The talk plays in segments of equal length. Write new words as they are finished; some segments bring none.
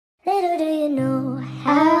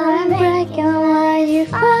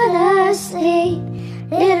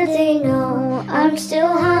do you know I'm still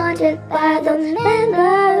haunted by the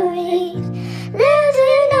memories. Little do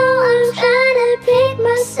you know I'm trying to pick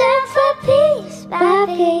myself up piece by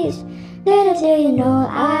piece. Little do you know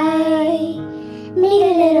I need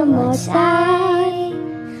a little more time.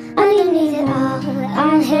 Underneath it all,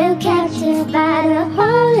 I'm held captive by the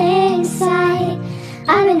hole inside.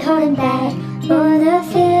 I've been holding back for the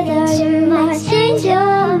fear that you might change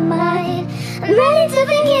your mind. I'm ready to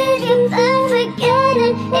forgive you, but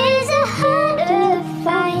forgetting is a harder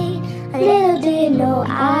fight. Little do you know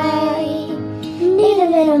I need a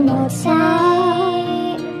little more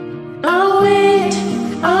time. I'll wait,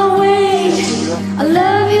 I'll wait. I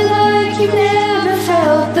love you like you never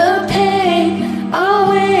felt the pain.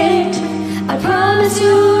 I'll wait, I promise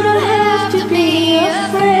you don't have to be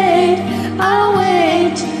afraid. I'll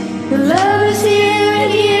wait, your love is here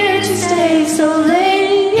and here to stay. So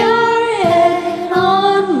lay your head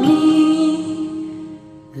on me.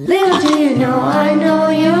 Little do you know, I know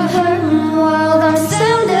you're hurting while I'm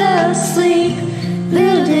sound asleep.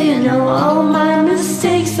 Little do you know, all my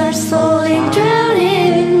mistakes are slowly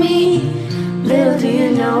drowning in me. Little do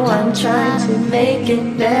you know, I'm trying to make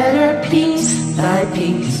it better piece by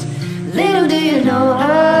piece. Little do you know,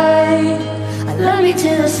 I love you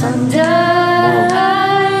till the sun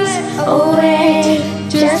dies. Oh wait,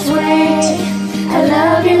 just wait. I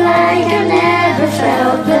love you like I've never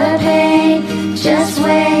felt the pain. Just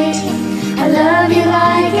wait. I love you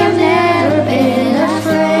like I've never been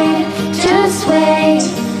afraid. Just wait.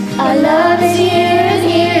 Our love is here and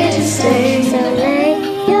here to stay. So lay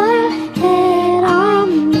your head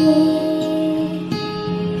on me.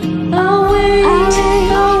 I'll wait,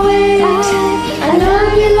 I'll wait. I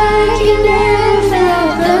love you like you never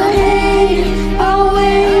felt the pain. I'll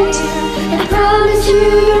wait, I promise you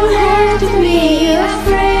don't have to be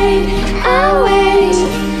afraid. I'll wait,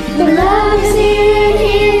 the love is here and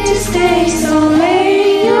here to stay. So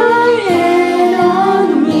lay your head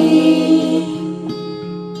on me.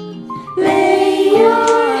 Lay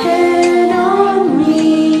your head on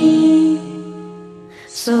me.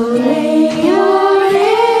 So lay your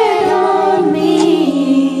head on me.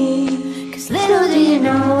 'Cause little do you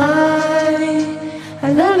know, I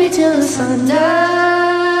love you till the sun dies.